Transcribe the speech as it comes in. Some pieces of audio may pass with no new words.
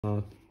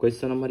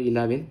Question number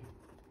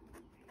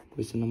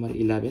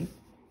 11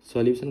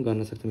 solution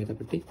गर्न सक्छौँ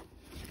यतापट्टि।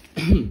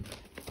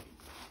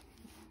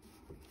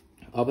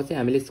 अब चाहिँ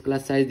हामीले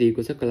क्लास साइज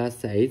दिएको छ, क्लास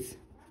साइज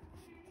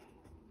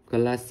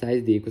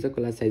दिएको छ।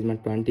 क्लास साइजमा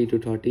 20 to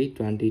 30,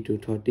 20 to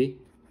 30,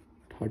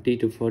 30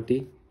 to 40,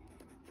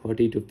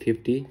 40 to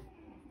 50,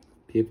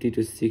 50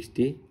 to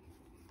 60,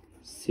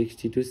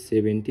 60 to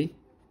 70,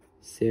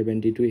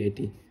 70 to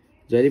 80।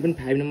 जहिले पनि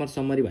 5 नम्बर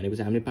समरी भनेको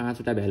चाहिँ हामीले 5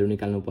 वटा भ्यालु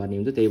निकाल्नु पर्ने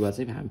हुन्छ, त्यही भएर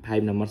चाहिँ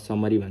 5 नम्बर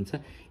समरी भन्छ।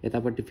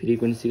 यतापट्टि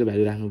फ्रिक्वेन्सीको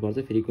भ्यालु राख्नुपर्छ।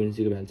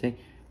 फ्रिक्वेन्सीको भ्यालु चाहिँ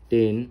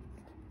 10,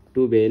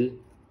 12,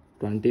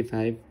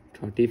 25,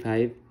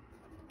 35,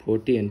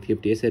 40 एन्ड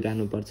 50 यसरी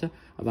राख्नुपर्छ।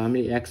 अब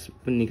हामीले एक्स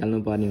पनि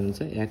निकाल्नु पर्ने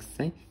हुन्छ। एक्स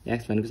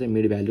भनेको चाहिँ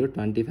mid value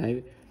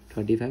 25,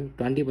 35,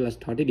 20 plus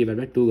 30 divide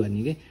by 2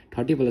 गर्ने के,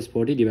 30 प्लस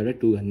 40 डिभाइड बाई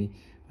 2 गर्ने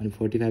अनि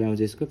 45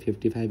 आउँछ, यसको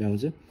 55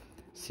 आउँछ,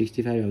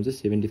 65 आउँछ,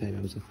 75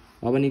 आउँछ।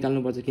 अब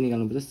निकाल्नुपर्छ के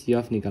निकाल्नुपर्छ,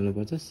 सिएफ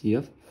निकाल्नुपर्छ।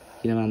 सिएफ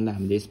किन भन्दा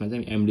हामीले यसमा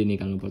चाहिँ एमडी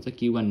निकाल्नुपर्छ,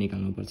 Q1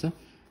 निकाल्नुपर्छ,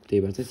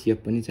 त्यही भएर चाहिँ सिएफ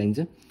पनि चाहिन्छ।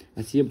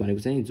 सिएफ भनेको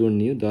चाहिँ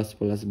जोड्ने हो। 10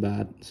 प्लस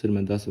 12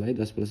 सुरुमा 10 भयो,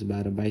 10 प्लस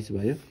 12 22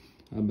 भयो।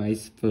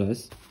 22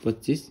 प्लस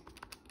 25,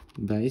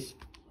 22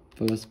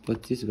 प्लस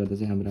 25 गर्दा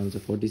चाहिँ हाम्रो आउँछ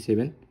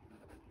 47,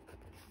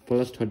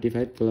 प्लस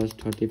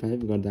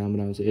 35 गर्दा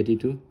हाम्रो आउँछ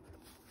 82,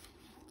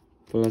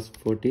 प्लस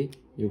 40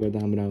 यो गर्दा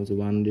हाम्रो आउँछ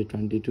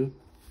 122,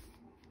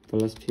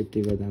 प्लस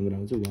 50 गर्दा हाम्रो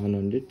आउँछ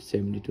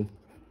 172।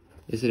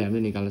 यसरी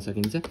हामीले निकाल्न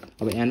सकिन्छ।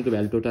 अब एन को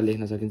भ्यालु टोटल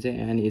लेख्न सकिन्छ।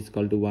 एन इज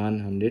इक्वल टु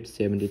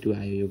 172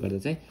 आयो यो गर्दा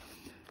चाहिँ।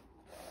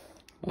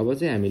 अब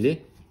चाहिँ हामीले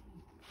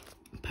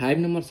 5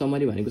 नम्बर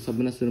समरी भनेको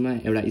सबभन्दा सुरुमा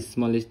एउटा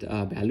स्मलेस्ट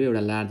भ्यालु, एउटा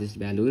लार्जेस्ट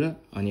भ्यालु र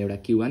अनि एउटा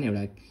Q1,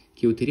 एउटा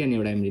Q3 अनि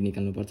एउटा एमडी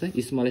निकाल्नुपर्छ।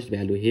 Smallest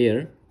value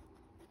hair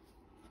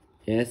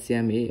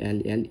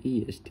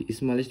SMALLEST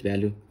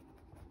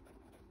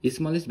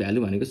smallest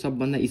value भनेको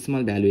सबभन्दा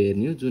स्मल भ्यालु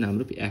हेर्ने हो, जुन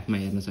हाम्रो एफमा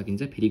हेर्न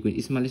सकिन्छ।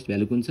 फ्रिक्वेन्सी स्मलेस्ट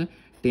भ्यालु कुन छ,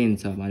 10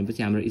 छ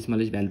भनेपछि हाम्रो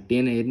स्मलेस्ट भ्यालु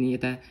 10 हेर्ने।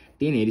 यता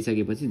 10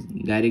 हेरिसकेपछि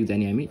डाइरेक्ट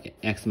जाने हामी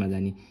एक्समा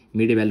जाने,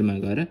 मिड भ्यालुमा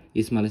गएर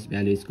स्मलेस्ट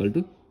भ्यालु इक्वल टु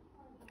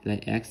यसलाई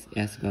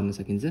एक्स गर्न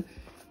सकिन्छ,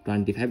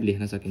 25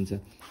 लेख्न सकिन्छ।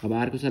 अब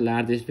अर्को छ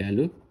लार्जेस्ट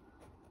भ्यालु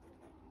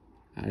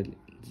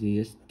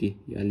RGST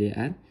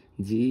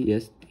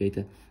है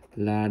त।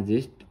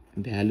 लार्जेस्ट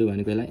भ्यालु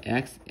भनेको यसलाई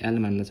XL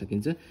मान्न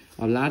सकिन्छ।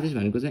 अब लार्जेस्ट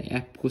भनेको चाहिँ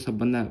एफ को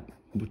सबभन्दा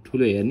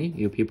ठुलो हेर्ने,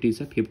 यो 50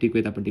 छ, 50 को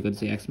यतापट्टि कति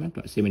छ एक्समा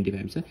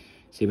 75 छ,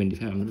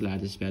 75 हाम्रो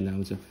लार्जेस्ट भ्यालु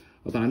आउँछ।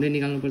 अब हामीले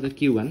निकाल्नुपर्छ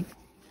Q1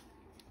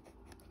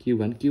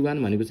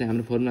 भनेको चाहिँ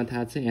हाम्रो फर्मुला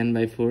थाहा छ,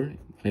 n/4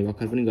 हामी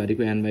भर्खर पनि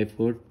गरेको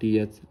n/4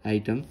 TH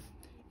आइटम।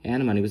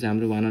 n भनेको चाहिँ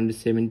हाम्रो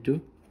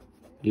 172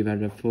 divide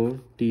by 4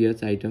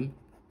 TH item,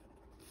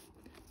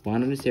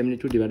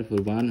 172 divide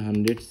 4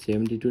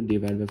 172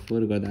 divide by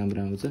 4 गर्दा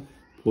हाम्रो आउँछ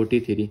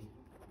 43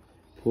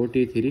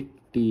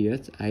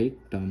 TH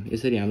आइटम।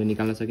 यसरी हामीले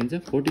निकाल्न सकिन्छ।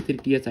 43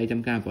 TH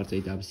आइटम कहाँ पर्छ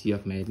है त, अब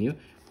सिएफमा हेर्ने हो।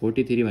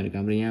 43 भनेको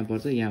हाम्रो यहाँ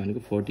पर्छ, यहाँ भनेको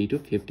 40 to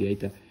 50 है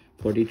त,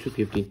 40 to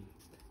 50।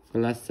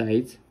 Class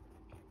size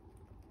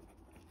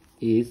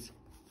is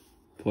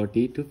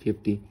 40 to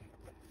 50,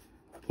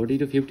 40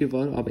 to 50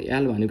 भयो। अब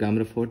एल भनेको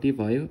हाम्रो 40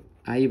 भयो,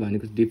 आई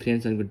भनेको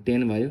डिफ्रेन्स भनेको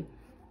 10 भयो।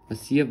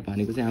 सिएफ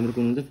भनेको चाहिँ हाम्रो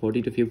कुन हुन्छ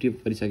 40 to 50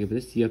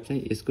 परिसकेपछि सिएफ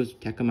चाहिँ यसको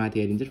ठ्याक्क माथि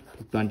हेरिन्छ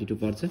 22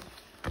 पर्छ,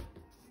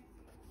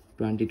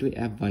 22।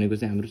 एफ भनेको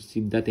चाहिँ हाम्रो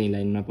सिधा त्यही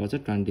लाइनमा पर्छ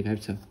 25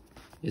 छ।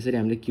 यसरी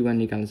हामीले Q1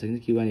 निकाल्न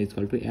सकिन्छ। Q1 is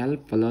equal to L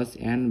plus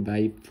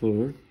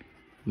n/4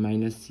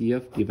 minus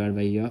सिएफ divide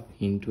by F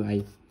into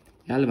I.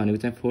 L भनेको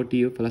चाहिँ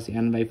 40 हो, प्लस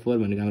n/4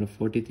 भनेको हाम्रो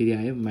 43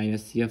 आयो,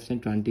 माइनस सिएफ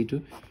चाहिँ 22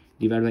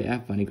 डिभाइड बाई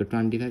एफ भनेको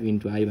 25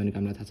 इन्टु आई भनेको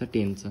हामीलाई थाहा छ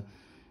 10 छ।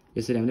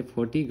 यसरी हामीले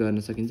 40 गर्न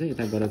सकिन्छ।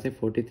 यता गएर चाहिँ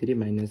 43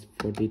 minus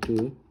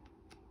 42,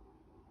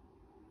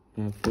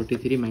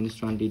 43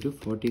 minus 22,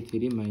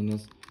 43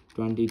 minus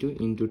 22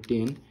 into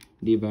 10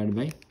 divide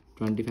by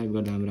 25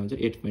 गर्दा हाम्रो आउँछ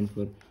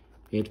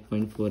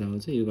 8.4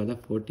 आउँछ। यो गर्दा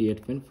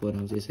 48.4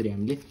 आउँछ। यसरी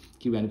हामीले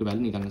Q1 को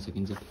भ्यालु निकाल्न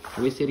सकिन्छ।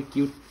 अब यसरी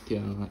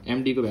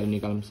एमडी को भ्यालु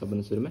निकाल्नु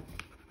सबभन्दा सुरुमा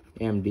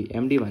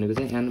एमडी भनेको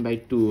चाहिँ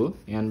n/2 हो,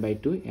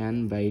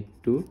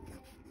 n/2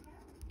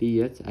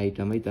 TH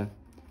आइटम है त।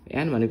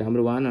 n भनेको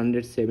हाम्रो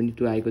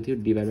 172 आएको थियो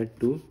डिभाइड बाई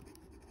 2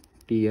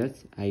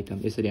 TH आइटम।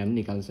 यसरी हामी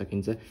निकाल्न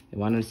सकिन्छ।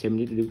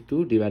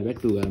 172 डिभाइड बाई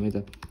 2 गरौँ है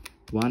त,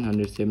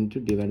 172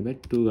 डिभाइड बाई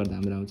 2 गर्दा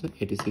हाम्रो आउँछ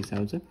 86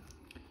 आउँछ,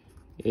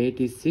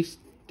 86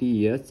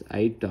 TH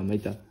आइटम है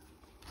त।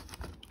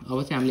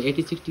 अब चाहिँ हामीले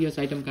 86 TH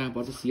आइटम कहाँ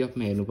पर्छ,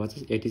 सिएफमा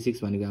हेर्नुपर्छ।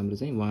 86 भनेको हाम्रो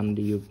चाहिँ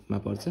 1DU-मा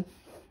पर्छ,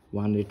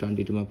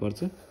 122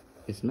 पर्छ,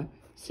 यसमा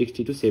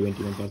 60 to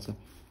 70 मा पर्छ।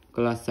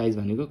 क्लास साइज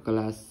भनेको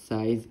क्लास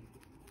साइज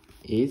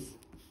इज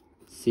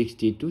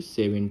 60 to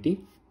 70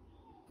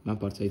 मा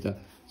पर्छ है त।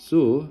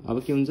 सो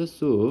अब के हुन्छ,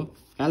 सो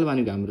एल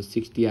भनेको हाम्रो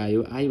 60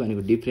 आयो, आई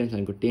भनेको डिफ्रेन्स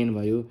भनेको 10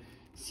 भयो,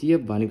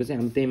 सिएफ भनेको चाहिँ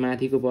हाम्रो त्यही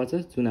माथिको पर्छ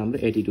जुन हाम्रो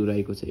 82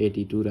 रहेको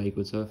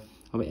छ।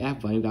 अब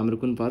एफ भनेको हाम्रो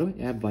कुन पर्यो,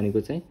 एफ भनेको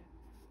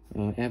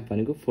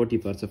 40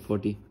 पर्छ,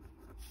 40।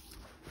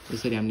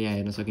 यसरी हामीले यहाँ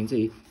हेर्न सकिन्छ।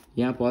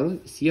 यहाँ पर्यो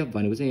सिएफ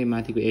भनेको चाहिँ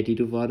माथिको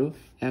 82 पर्यो,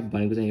 एफ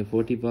भनेको चाहिँ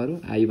 40 पर्यो,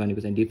 आई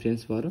भनेको चाहिँ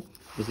डिफ्रेन्स पर्यो।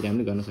 यसरी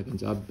हामीले गर्न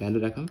सकिन्छ। अब भ्यालु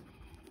राखौँ,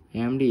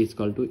 MD is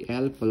equal to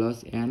L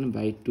plus N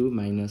by 2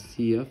 minus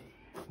CF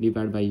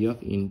divided by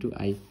F into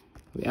I.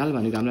 L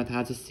भनेको हामीलाई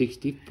थाहा छ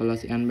 60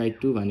 plus N by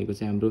 2 भनेको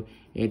चाहिँ हाम्रो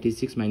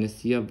 86 minus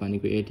CF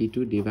भनेको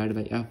 82 divided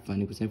by F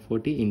भनेको चाहिँ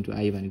 40 into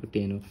I भनेको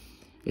 10 हो।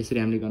 यसरी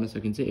हामीले गर्न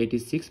सकिन्छ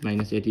 86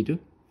 minus 82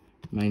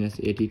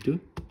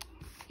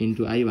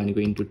 into I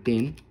भनेको into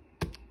 10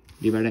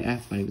 divided by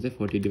F भनेको चाहिँ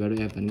 40 divided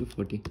by F भनेको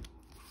 40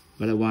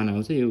 गर्दा 1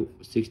 आउँछ। यो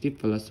 60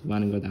 plus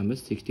 1 गर्दा हाम्रो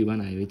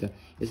 61 आयो है त।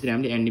 यसरी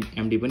हामीले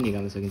MD पनि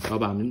निकाल्न सकिन्छ।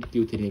 अब हामीले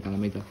Q3 निकालौँ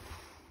है त।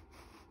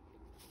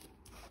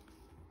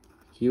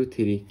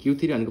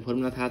 Q3 भनेको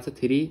फर्मुला थाहा छ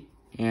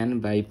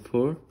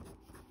 3n/4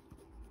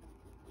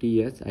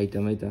 TH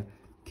आइटम है त।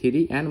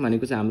 3n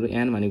भनेको चाहिँ हाम्रो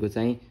n भनेको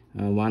चाहिँ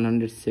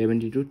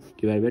 172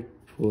 divided by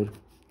 4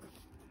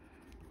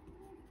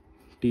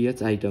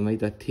 TH आइटम है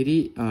त।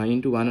 3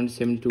 into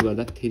 172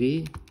 गर्दा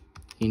 3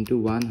 into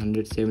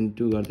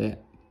 172 गर्दा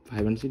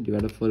 500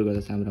 divided by 4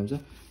 गर्दा चाहिँ हाम्रो आउँछ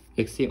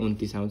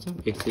 129 आउँछ।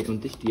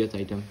 129 TH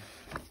आइटम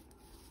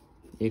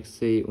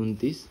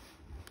 129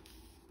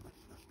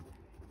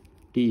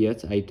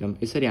 TH आइटम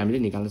यसरी हामीले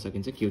निकाल्न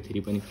सकिन्छ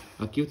Q3 पनि।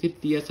 Q3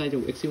 TH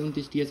item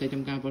 129 TH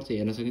item कहाँ पर्छ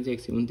हेर्न सकिन्छ।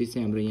 129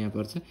 चाहिँ हाम्रो यहाँ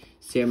पर्छ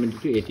 70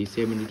 to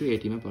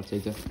 80 मा पर्छ है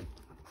त।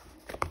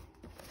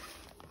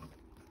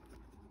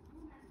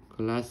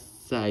 Class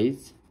size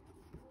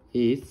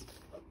is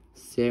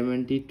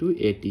 70 to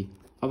 80।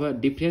 अब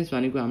डिफरेन्स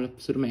भनेको हाम्रो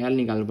सुरुमा L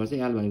निकाल्नु पर्छ।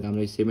 L भनेको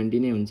हाम्रो 70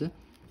 नै हुन्छ।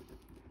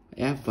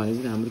 F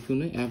भनेको हाम्रो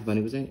कुन F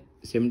भनेको चाहिँ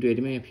 70 to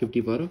 80 मा यहाँ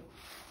 50 पर्यो।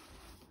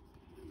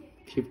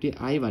 50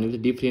 I भनेको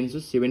चाहिँ डिफरेन्स हो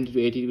 70 to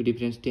 80 को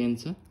डिफरेन्स 10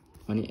 छ।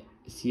 अनि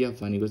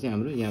CF भनेको चाहिँ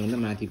हाम्रो यहाँ भन्दा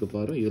माथिको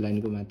पर्यो। यो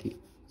लाइनको माथि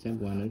चाहिँ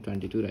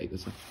 122 रहेको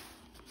छ।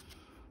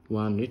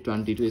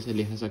 122 यसरी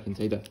लेख्न सकिन्छ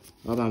है त।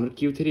 अब हाम्रो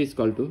Q3 is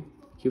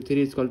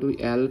equal to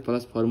L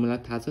plus formula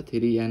थाहा छ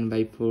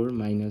 3n/4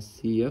 minus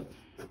CF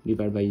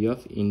divided by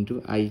F into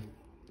I।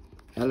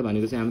 L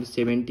भनेको चाहिँ हाम्रो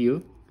 70 हो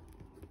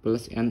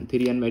प्लस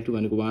 3n/2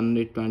 भनेको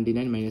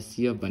 129 minus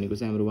CF भनेको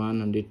चाहिँ हाम्रो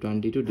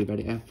 122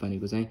 divided by F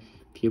भनेको चाहिँ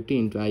 50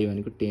 into I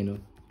भनेको 10 हो।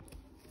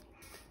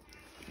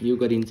 यो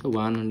गरिन्छ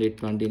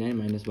 129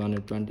 minus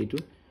 122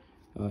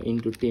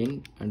 into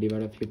 10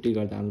 divided by 50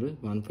 गर्दा हाम्रो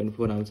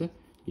 1.4 आउँछ।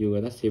 यो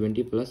गर्दा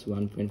 70 plus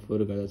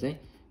 1.4 गर्दा चाहिँ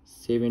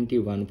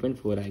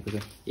 71.4 आएको छ।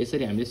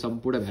 यसरी हामीले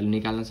सम्पूर्ण भ्यालु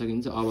निकाल्न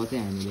सकिन्छ। अब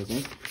चाहिँ हामीले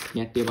चाहिँ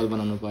यहाँ टेबल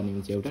बनाउनु पर्ने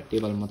हुन्छ। एउटा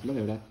टेबल मतलब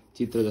एउटा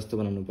चित्र जस्तो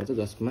बनाउनु पर्छ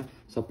जसमा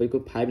सबैको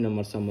 5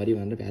 नम्बर सम्मरी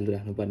भनेर भ्यालु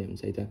राख्नु पर्ने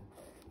हुन्छ है त।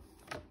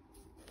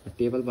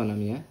 टेबल बनाउँ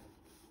यहाँ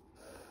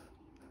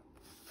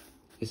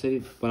यसरी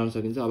बनाउन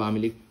सकिन्छ। अब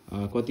हामीले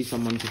कति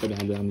सम्म छ त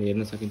भ्यालु हामीले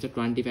हेर्न सकिन्छ।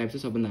 25 छ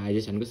सबभन्दा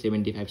हाइएस्ट भनेको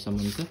 75 सम्म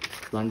छ।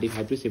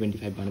 25 to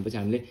 75 भनेपछि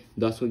हामीले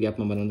 10 को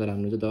ग्यापमा बनाउँदा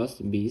राम्रो हुन्छ।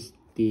 10 20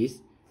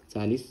 30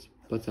 40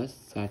 50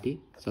 60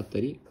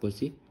 70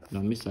 80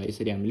 90 100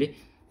 यसरी हामीले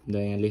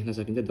यहाँ लेख्न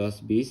सकिन्छ।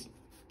 10 20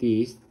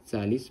 30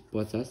 40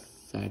 50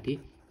 60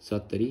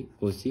 70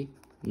 80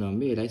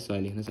 90 यसलाई 100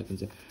 लेख्न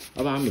सकिन्छ।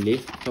 अब हामीले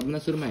सबभन्दा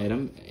सुरुमा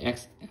हेरौँ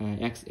एक्स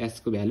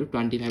को भ्यालु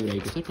 25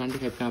 रहेको छ।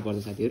 25 कहाँ पर्छ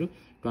साथीहरू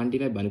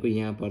 25 भनेको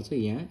यहाँ पर्छ।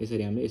 यहाँ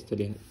यसरी हामीले यस्तो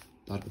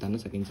धर्को तान्न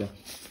सकिन्छ।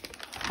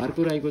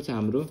 अर्को रहेको छ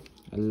हाम्रो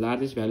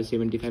लार्जेस्ट भ्यालु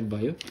 75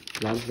 भयो।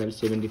 लार्जेस्ट भ्यालु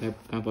 75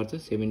 कहाँ पर्छ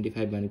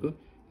 75 भनेको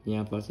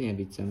यहाँ पर्छ यहाँ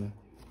बिचमा।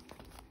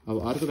 अब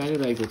अर्को भ्यालु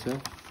रहेको छ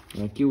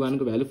Q1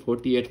 को भ्यालु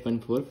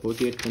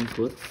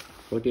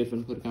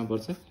 48.4 कहाँ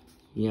पर्छ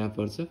यहाँ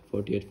पर्छ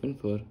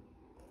 48.4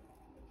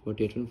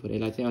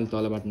 यसलाई चाहिँ अलि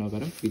तलबाट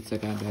नगरौँ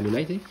बिचका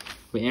भ्यालुलाई चाहिँ।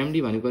 अब MD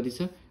भनेको कति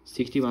छ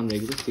 61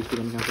 रहेको छ।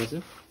 61 कहाँ पर्छ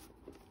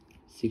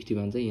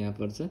 61 चाहिँ यहाँ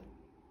पर्छ।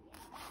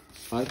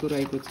 अर्को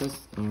रहेको छ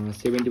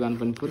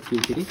 71.4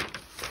 Q3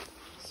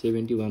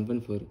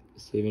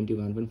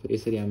 71.4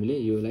 यसरी हामीले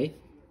योलाई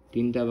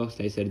तीनटा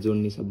बक्सलाई यसरी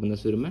जोड्ने सबभन्दा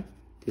सुरुमा।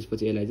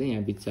 त्यसपछि यसलाई चाहिँ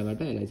यहाँ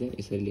बिचबाट यसलाई चाहिँ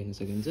यसरी लेख्न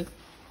सकिन्छ।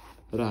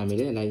 र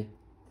हामीले यसलाई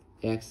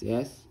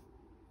XS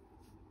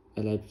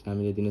यसलाई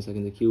हामीले दिन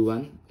सकिन्छ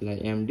Q1 यसलाई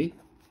MD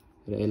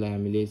र यसलाई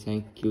हामीले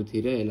चाहिँ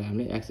Q3 र यसलाई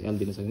हामीले XL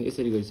दिन सकिन्छ।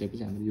 यसरी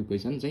गरिसकेपछि हाम्रो यो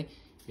क्वेसन चाहिँ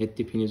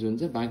यति फिनिश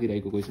हुन्छ। बाँकी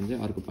रहेको क्वेसन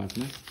चाहिँ अर्को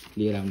पार्टमा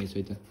लिएर आउनेछु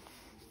है त।